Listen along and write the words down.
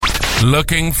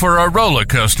Looking for a roller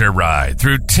coaster ride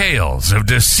through tales of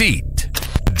deceit,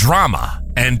 drama,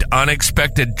 and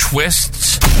unexpected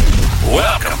twists?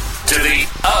 Welcome to The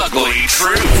Ugly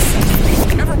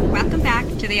Truth. Welcome back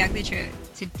to The Ugly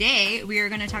Truth. Today, we are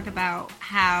going to talk about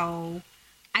how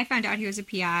I found out he was a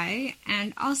PI,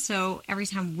 and also every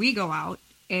time we go out,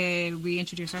 we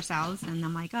introduce ourselves, and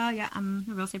I'm like, oh yeah, I'm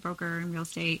a real estate broker in real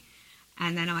estate.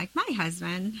 And then I'm like, my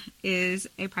husband is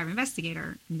a private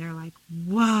investigator. And they're like,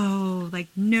 whoa, like,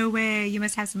 no way. You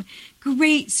must have some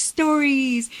great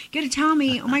stories. You gotta tell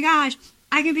me, oh my gosh,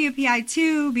 I can be a PI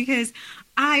too because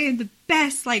I am the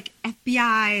best, like,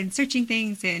 FBI and searching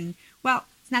things. And, well,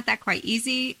 it's not that quite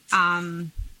easy. I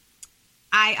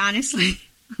honestly,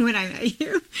 when I met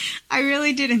you, I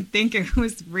really didn't think it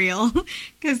was real.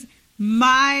 Because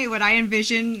what I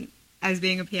envision as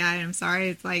being a PI, I'm sorry,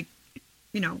 it's like,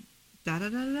 you know,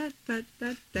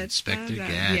 Inspector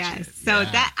Gadget. Yes. So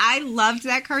that I loved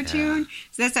that cartoon. Yeah.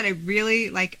 So that's what I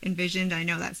really like envisioned. I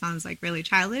know that sounds like really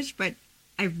childish, but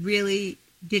I really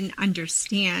didn't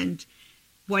understand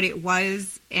what it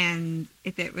was and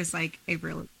if it was like a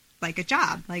real, like a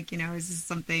job. Like, you know, is this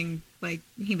something like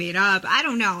he made up? I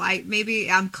don't know.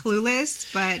 Maybe I'm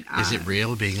clueless, but is it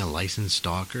real being a licensed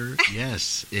stalker?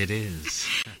 Yes, it is.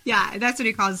 Yeah, that's what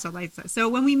he calls it. So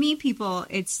when we meet people,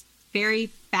 it's very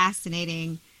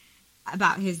fascinating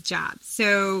about his job.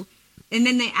 So, and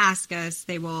then they ask us,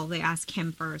 they ask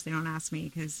him first. They don't ask me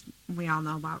because we all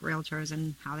know about realtors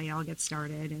and how they all get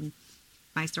started. And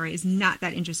my story is not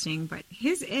that interesting, but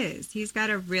his is. He's got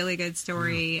a really good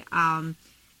story.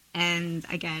 And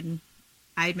again,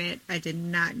 I admit I did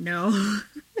not know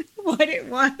what it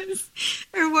was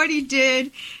or what he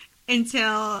did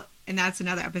until, and that's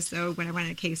another episode when I went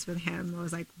on a case with him. I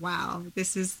was like, wow,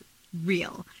 this is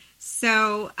real.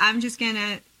 So I'm just going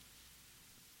to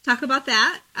talk about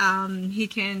that.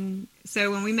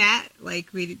 So when we met,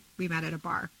 like we met at a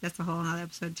bar. That's a whole other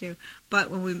episode too.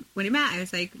 But when we met, I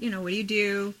was like, you know, what do you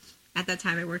do? At that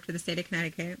time, I worked for the state of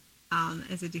Connecticut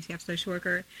as a DCF social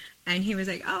worker. And he was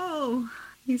like,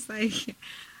 he's like,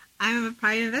 I'm a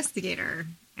private investigator.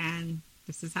 And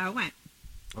this is how it went.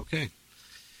 Okay.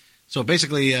 So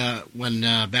basically, when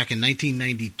back in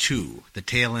 1992, the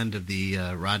tail end of the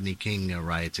Rodney King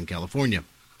riots in California,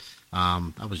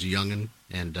 I was a youngin'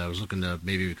 and I was looking to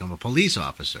maybe become a police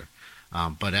officer.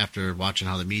 But after watching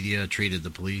how the media treated the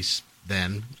police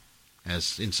then,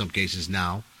 as in some cases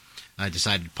now, I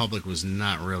decided public was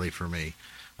not really for me.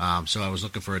 So I was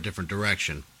looking for a different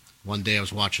direction. One day I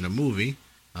was watching a movie,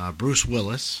 Bruce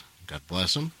Willis, God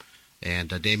bless him, and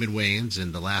Damon Wayans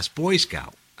in The Last Boy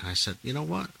Scout. I said, you know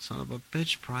what, son of a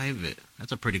bitch, private.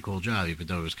 That's a pretty cool job, even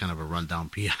though it was kind of a rundown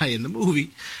PI in the movie.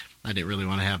 I didn't really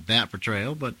want to have that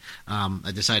portrayal, but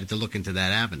I decided to look into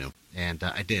that avenue. And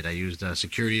I did. I used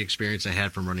security experience I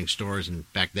had from running stores,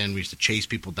 and back then we used to chase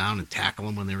people down and tackle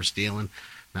them when they were stealing.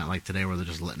 Not like today where they're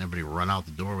just letting everybody run out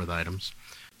the door with items.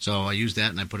 So I used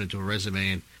that and I put it into a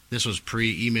resume, and this was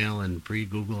pre-email and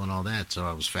pre-Google and all that. So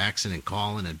I was faxing and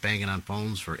calling and banging on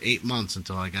phones for 8 months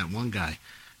until I got one guy,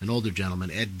 an older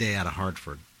gentleman, Ed Day out of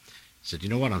Hartford. He said, you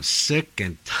know what, I'm sick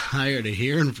and tired of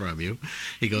hearing from you.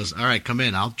 He goes, all right, come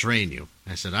in, I'll train you.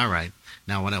 I said, all right.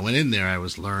 Now, when I went in there, I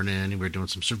was learning, and we were doing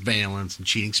some surveillance and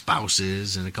cheating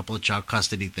spouses and a couple of child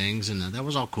custody things, and that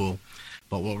was all cool.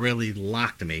 But what really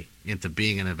locked me into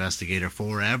being an investigator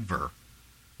forever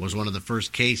was one of the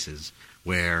first cases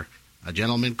where a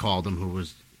gentleman called him who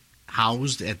was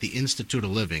housed at the Institute of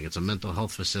Living. It's a mental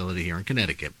health facility here in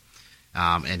Connecticut.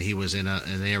 And he was in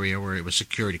an area where it was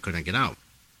security, couldn't get out.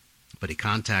 But he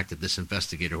contacted this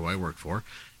investigator who I work for,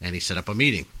 and he set up a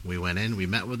meeting. We went in, we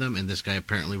met with him, and this guy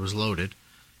apparently was loaded.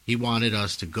 He wanted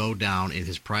us to go down in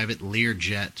his private Leer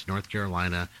Jet to North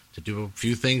Carolina to do a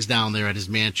few things down there at his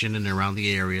mansion and around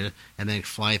the area, and then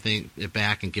fly it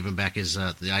back and give him back his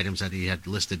the items that he had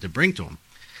listed to bring to him.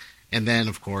 And then,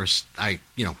 of course, I,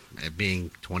 being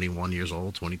 21 years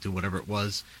old, 22, whatever it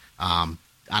was, on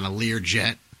a Leer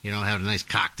Jet, had a nice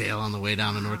cocktail on the way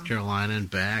down to North Carolina and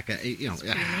back.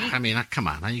 I mean, come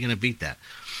on, how are you going to beat that?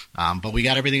 But we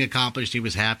got everything accomplished. He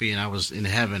was happy, and I was in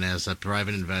heaven as a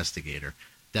private investigator,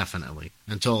 definitely.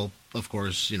 Until, of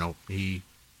course, he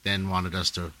then wanted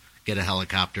us to get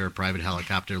a private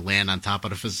helicopter, land on top of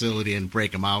the facility and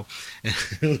break them out.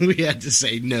 We had to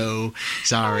say, no,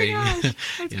 sorry. Oh my gosh,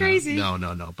 that's crazy.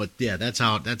 No. But yeah, that's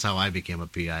how I became a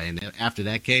PI. And after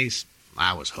that case,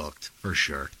 I was hooked for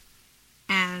sure.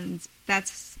 And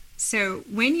so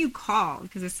when you called,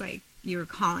 because it's like you were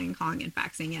calling and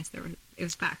faxing. Yes, it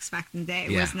was fax back in the day.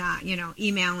 It was not,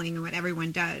 emailing and what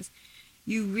everyone does.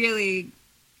 You really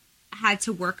had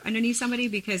to work underneath somebody,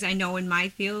 because I know in my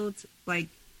field, like,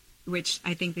 which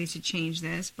I think they should change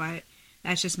this, but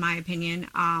that's just my opinion.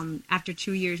 After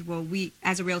 2 years,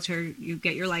 as a realtor, you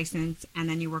get your license and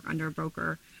then you work under a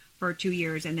broker for 2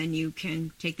 years, and then you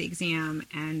can take the exam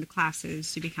and the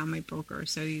classes to become a broker,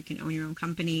 so you can own your own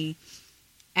company.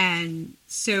 And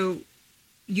so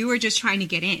you were just trying to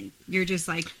get in. You're just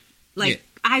like, yeah.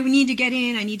 I need to get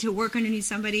in. I need to work underneath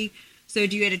somebody. So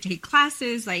do you have to take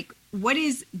classes? Like, what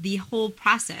is the whole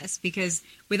process? Because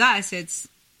with us, it's,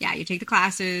 you take the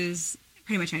classes.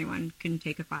 Pretty much anyone can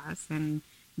take a class and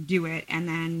do it and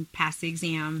then pass the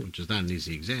exam. Which is not an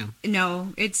easy exam.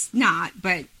 No, it's not.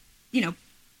 But,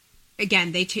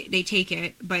 again, they take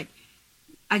it. But,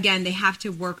 again, they have to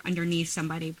work underneath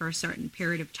somebody for a certain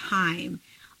period of time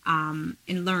and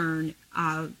learn.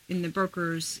 In the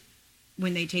brokers,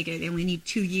 when they take it, they only need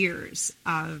 2 years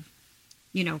of,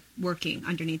 working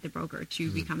underneath the broker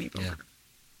to become a broker. Yeah.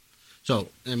 So,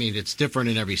 I mean, it's different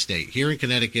in every state. Here in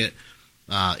Connecticut,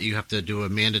 you have to do a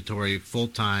mandatory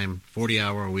full-time,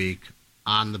 40-hour a week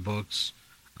on the books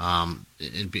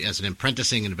as an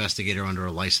apprenticing investigator under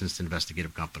a licensed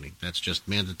investigative company. That's just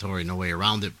mandatory, no way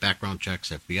around it. Background checks,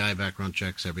 FBI background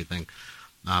checks, everything.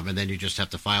 And then you just have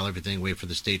to file everything, wait for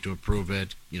the state to approve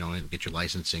it, and get your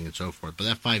licensing and so forth. But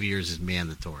that 5 years is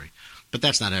mandatory. But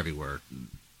that's not everywhere.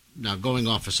 Now, going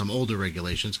off of some older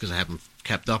regulations, because I haven't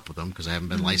kept up with them, because I haven't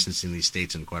been licensing these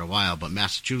states in quite a while, but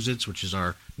Massachusetts, which is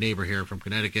our neighbor here from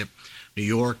Connecticut, New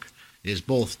York is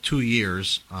both 2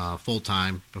 years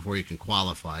full-time before you can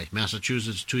qualify.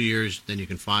 Massachusetts, 2 years, then you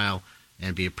can file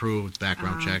and be approved,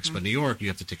 background checks. Okay. But New York, you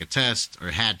have to take a test, or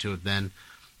had to then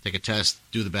take a test,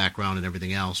 do the background and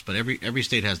everything else. But every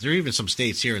state has. There are even some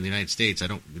states here in the United States, I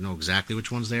don't know exactly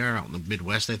which ones they are, out in the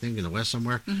Midwest, I think, in the West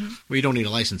somewhere, where you don't need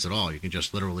a license at all. You can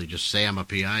just literally just say I'm a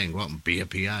PI and go out and be a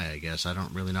PI, I guess. I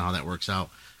don't really know how that works out,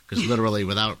 because literally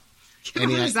without How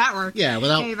does that work? Yeah,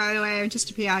 without... Hey, by the way, I'm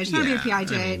just a PI. I just want to be a PI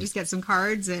today. Just get some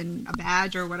cards and a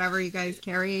badge or whatever you guys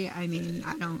carry. I mean,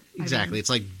 I don't... Exactly. It's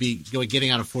like getting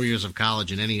out of 4 years of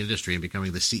college in any industry and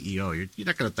becoming the CEO. You're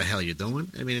not going to know what the hell you're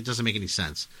doing. I mean, it doesn't make any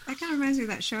sense. That kind of reminds me of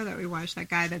that show that we watched, that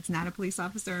guy that's not a police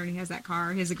officer and he has that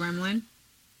car. He has a gremlin.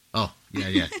 Oh,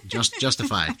 yeah.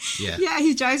 Justified. Yeah. Yeah,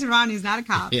 he drives around. He's not a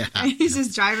cop. Yeah. He's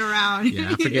just driving around. Yeah,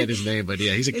 I forget his name, but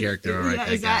yeah, he's a character, all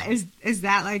right. Is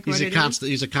that like what it is?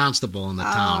 He's a constable in the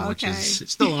town, which is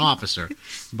still an officer.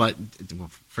 But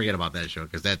forget about that show,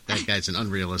 because that guy's an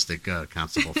unrealistic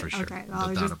constable for sure. Okay, well, I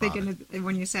was just thinking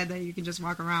when you said that you can just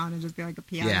walk around and just be like a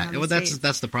PI. Yeah, well,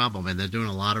 that's the problem, and they're doing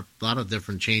a lot of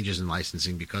different changes in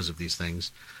licensing because of these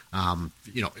things.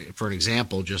 For an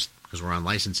example, just because we're on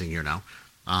licensing here now.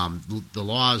 The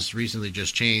laws recently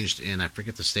just changed, and I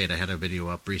forget the state. I had a video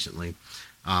up recently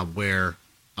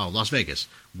Las Vegas,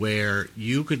 where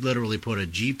you could literally put a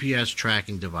GPS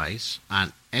tracking device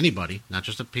on anybody, not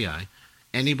just a PI.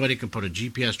 Anybody can put a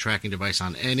GPS tracking device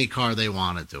on any car they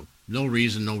wanted to. No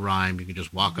reason, no rhyme. You could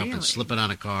just walk up and slip it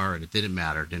on a car, and it didn't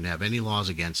matter. It didn't have any laws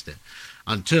against it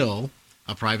until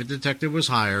a private detective was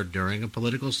hired during a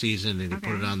political season, and he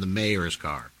put it on the mayor's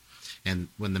car. And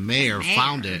when the mayor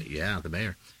found it, the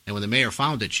mayor. And when the mayor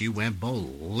found it, she went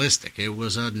ballistic. It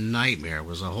was a nightmare. It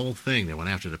was a whole thing. They went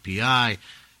after the PI,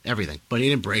 everything. But he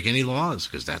didn't break any laws,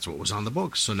 because that's what was on the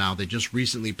books. So now they just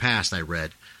recently passed, I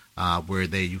read, where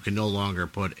you can no longer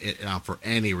put it out for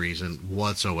any reason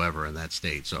whatsoever in that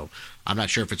state. So I'm not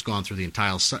sure if it's gone through the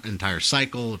entire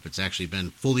cycle, if it's actually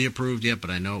been fully approved yet, but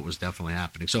I know it was definitely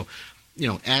happening. So,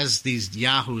 as these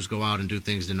yahoos go out and do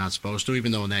things they're not supposed to,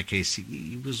 even though in that case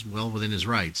he was well within his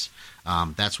rights,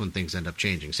 that's when things end up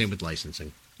changing. Same with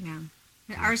licensing. Yeah.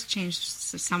 Ours changed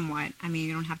somewhat. I mean,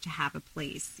 you don't have to have a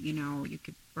place. You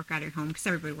could work out of your home, because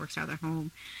everybody works out of their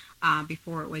home.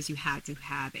 Before it was you had to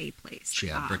have a place.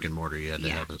 Yeah, brick and mortar. You had to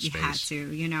have a space.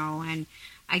 You had to, and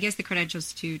I guess the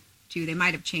credentials too, they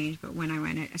might have changed, but when I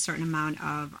went, a certain amount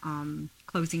of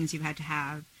closings you had to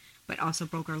have, but also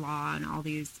broker law and all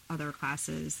these other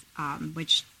classes,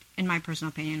 which, in my personal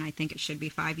opinion, I think it should be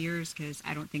 5 years, because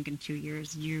I don't think in 2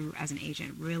 years you, as an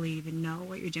agent, really even know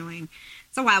what you're doing.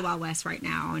 It's a wild, wild west right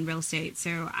now in real estate.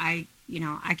 So I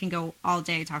can go all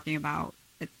day talking about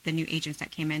the new agents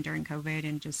that came in during COVID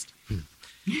and just...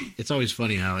 It's always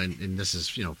funny how, and this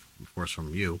is, of course,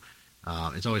 from you,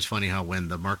 it's always funny how when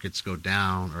the markets go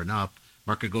down or up,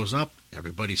 market goes up,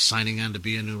 everybody's signing on to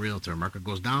be a new realtor. Market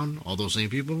goes down, all those same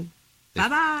people...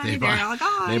 Bye-bye. They're all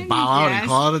gone. They bow out and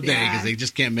call it a day, because they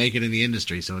just can't make it in the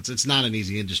industry. So it's not an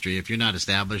easy industry. If you're not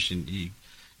established and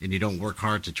you don't work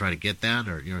hard to try to get that,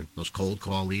 or those cold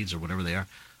call leads or whatever they are,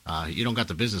 you don't got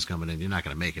the business coming in. You're not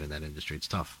going to make it in that industry. It's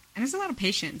tough. And there's a lot of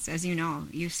patience, as you know.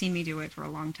 You've seen me do it for a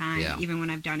long time, even when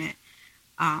I've done it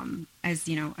as,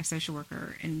 a social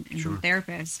worker and Sure.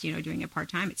 therapist, doing it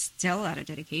part-time, it's still a lot of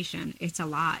dedication. It's a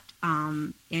lot.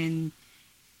 And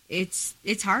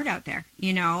it's hard out there,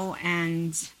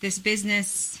 and this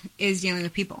business is dealing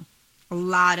with people. A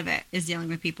lot of it is dealing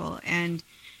with people, and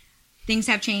things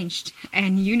have changed.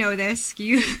 And this,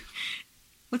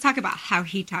 we'll talk about how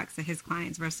he talks to his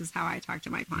clients versus how I talk to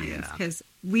my clients, because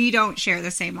we don't share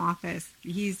the same office.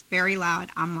 He's very loud.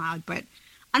 I'm loud, but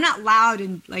I'm not loud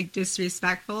and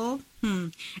disrespectful.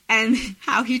 And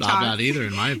how he talks. Not either,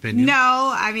 in my opinion.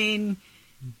 No, I mean,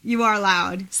 you are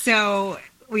loud. So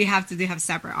we have to have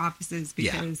separate offices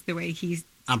because the way he speaks.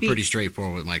 I'm pretty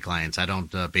straightforward with my clients. I don't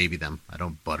baby them. I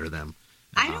don't butter them.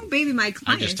 I don't baby my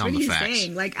clients. I just tell them what are the you facts.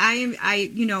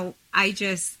 saying?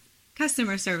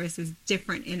 Customer service is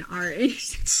different in art.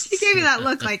 He gave me that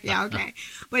look like, yeah, okay.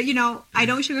 But, I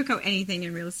don't sugarcoat anything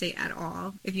in real estate at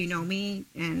all. If you know me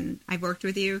and I've worked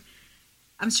with you,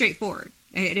 I'm straightforward.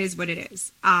 It is what it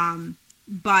is.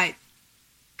 But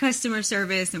customer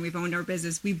service, and we've owned our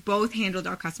business, we both handled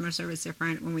our customer service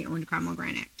different when we owned Cromwell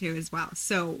Granite too as well.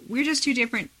 So we're just two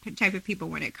different type of people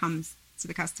when it comes to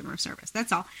the customer service.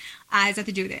 That's all. It's nothing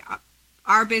to do with it.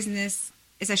 Our business,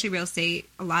 especially real estate,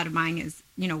 a lot of mine is,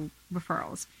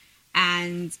 referrals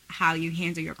and how you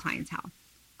handle your clientele.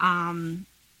 And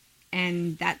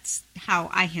that's how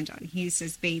I handle it. He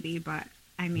says baby, but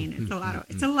I mean, it's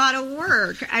a lot of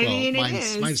work.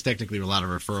 Mine's technically a lot of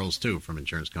referrals too, from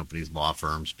insurance companies, law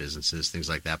firms, businesses, things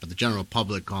like that. But the general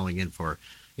public calling in for,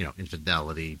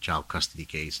 infidelity, child custody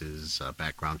cases,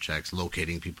 background checks,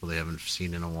 locating people they haven't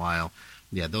seen in a while.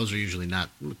 Yeah, those are usually not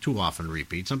too often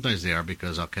repeat. Sometimes they are,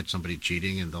 because I'll catch somebody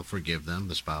cheating and they'll forgive them,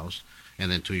 the spouse.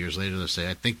 And then 2 years later, they'll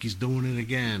say, I think he's doing it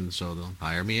again. So they'll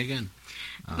hire me again.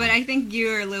 But I think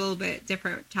you're a little bit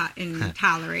different in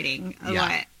tolerating a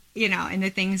lot, and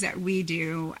the things that we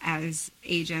do as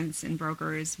agents and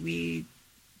brokers, we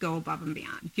go above and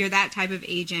beyond. If you're that type of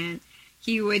agent,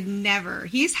 he would never.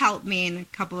 He's helped me in a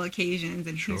couple of occasions,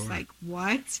 and he's like,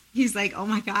 what? He's like, oh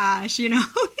my gosh,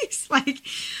 he's like,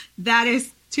 that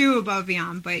is too above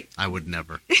beyond. But I would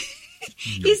never.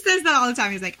 He says that all the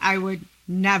time. He's like, I would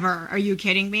never. Are you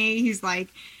kidding me? He's like,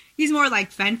 he's more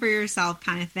like fend for yourself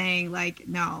kind of thing. Like,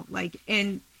 no,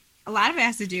 and a lot of it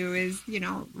has to do is, we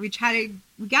got to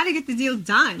get the deal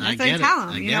done. That's what I tell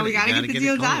him. We got to get the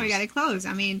deal done. We got to close.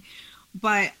 I mean,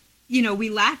 but, we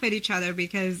laugh at each other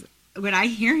because when I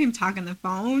hear him talk on the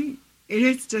phone,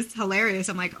 it's just hilarious.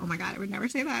 I'm like, oh my God, I would never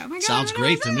say that. Oh my God, sounds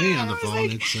great to me on the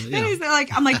phone.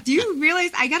 I'm like, do you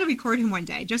realize I got to record him one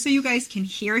day just so you guys can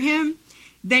hear him?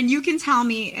 Then you can tell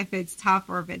me if it's tough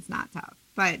or if it's not tough.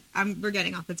 But we're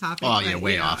getting off the topic. Oh yeah,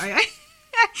 way off.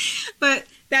 But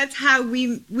that's how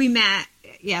we met.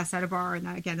 Yes, at a bar, and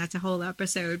again, that's a whole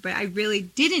episode. But I really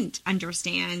didn't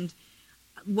understand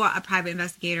what a private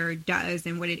investigator does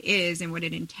and what it is and what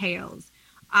it entails.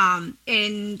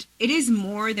 And it is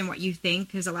more than what you think,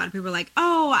 because a lot of people are like,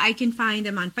 oh, I can find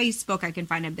them on Facebook. I can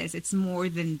find them this. It's more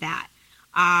than that.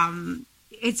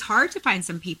 It's hard to find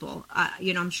some people.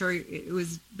 I'm sure it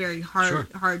was very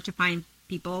hard to find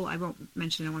people. I won't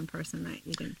mention one person that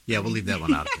you didn't. Yeah, we'll leave that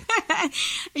one out.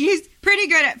 He's pretty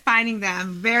good at finding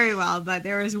them very well, but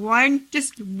there was one.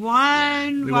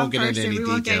 We won't get into any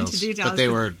details. But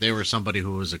they were somebody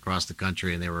who was across the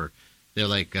country, and they're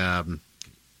like.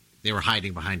 They were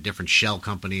hiding behind different shell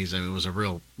companies. I mean, it was a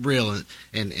real,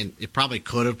 and it probably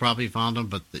could have found them,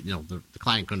 but the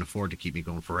client couldn't afford to keep me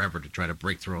going forever to try to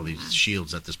break through all these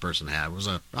shields that this person had. It was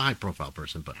a high profile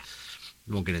person, but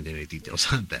we won't get into any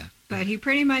details on that. But he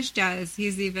pretty much does.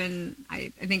 He's even,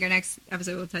 I think our next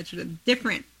episode will touch on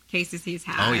different cases he's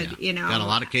had. Oh yeah, got a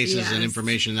lot of cases and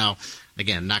information now.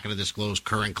 Again, not going to disclose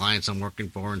current clients I'm working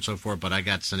for and so forth, but I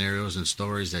got scenarios and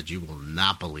stories that you will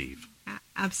not believe.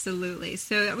 Absolutely.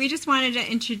 So we just wanted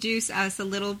to introduce us a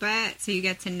little bit so you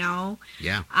get to know.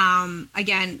 Yeah.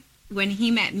 Again, when he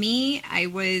met me, I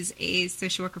was a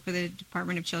social worker for the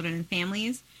Department of Children and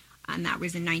Families, and that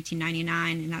was in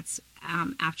 1999. And that's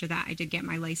after that, I did get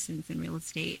my license in real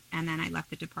estate, and then I left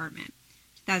the department.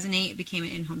 2008, I became an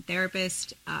in-home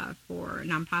therapist for a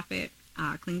nonprofit,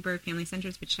 Klingberg Family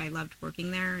Centers, which I loved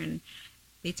working there, and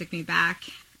they took me back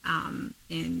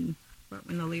when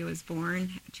Lily was born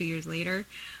 2 years later.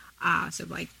 So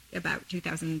like about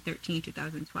 2013,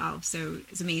 2012. So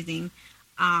it's amazing.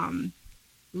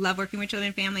 Love working with children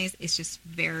and families. It's just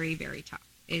very, very tough.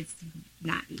 It's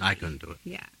not easy. I couldn't do it.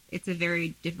 Yeah. It's a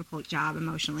very difficult job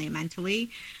emotionally and mentally.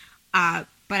 But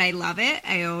I love it.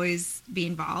 I always be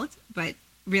involved. But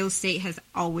real estate has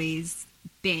always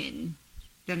been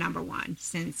the number one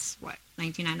since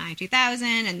 1999, 2000.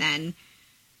 And then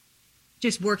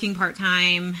just working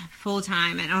part-time,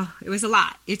 full-time, and it was a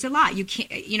lot. It's a lot. You can't,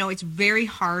 it's very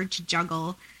hard to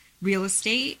juggle real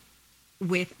estate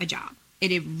with a job.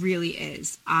 It really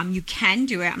is. You can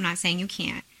do it. I'm not saying you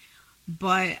can't,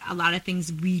 but a lot of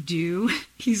things we do,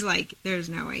 he's like, there's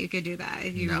no way you could do that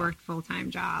if you worked full-time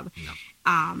job.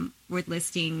 No. With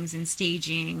listings and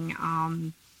staging,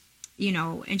 and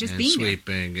just being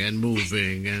sweeping there. And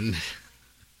moving and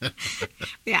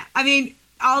yeah, I mean,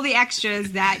 all the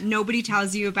extras that nobody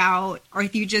tells you about, or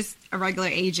if you just a regular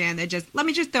agent that just, let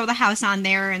me just throw the house on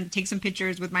there and take some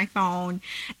pictures with my phone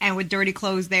and with dirty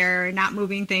clothes there and not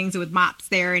moving things with mops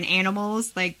there and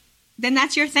animals, like, then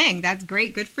that's your thing. That's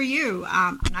great. Good for you.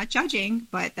 I'm not judging,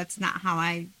 but that's not how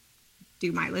I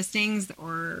do my listings.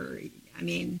 Or, I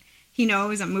mean, he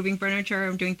knows I'm moving furniture,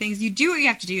 I'm doing things. You do what you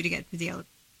have to do to get the deal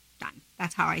done.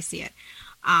 That's how I see it.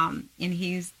 And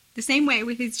he's the same way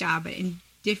with his job, but in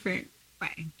different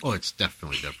way. Oh, it's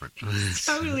definitely different.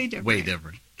 Totally different. Way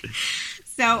different.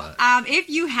 So if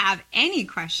you have any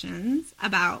questions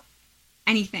about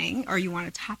anything, or you want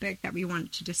a topic that we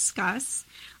want to discuss,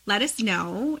 let us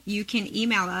know. You can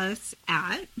email us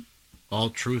at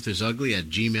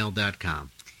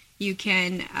alltruthisugly@gmail.com. You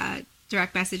can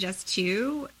direct message us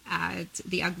too at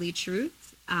The Ugly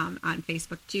Truth on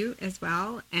Facebook too as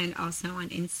well, and also on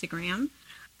Instagram.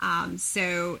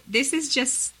 So this is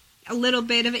just a little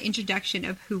bit of an introduction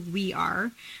of who we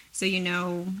are, so you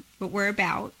know what we're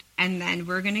about. And then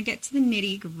we're going to get to the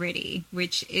nitty-gritty,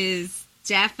 which is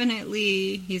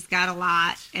definitely, he's got a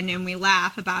lot. And then we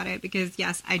laugh about it because,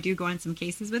 yes, I do go on some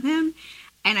cases with him,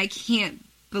 and I can't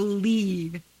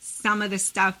believe some of the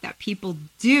stuff that people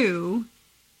do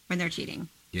when they're cheating.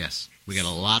 Yes, we got a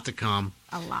lot to come.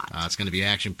 A lot. It's going to be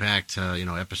action-packed,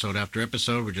 episode after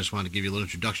episode. We just wanted to give you a little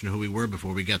introduction to who we were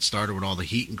before we got started with all the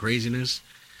heat and craziness.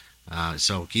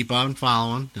 So keep on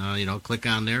following, click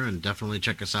on there and definitely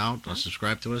check us out.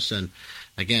 Subscribe to us. And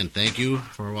again, thank you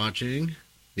for watching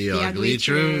The Ugly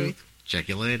Truth. Check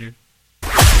you later.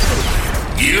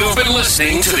 You've been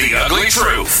listening to The Ugly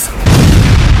Truth.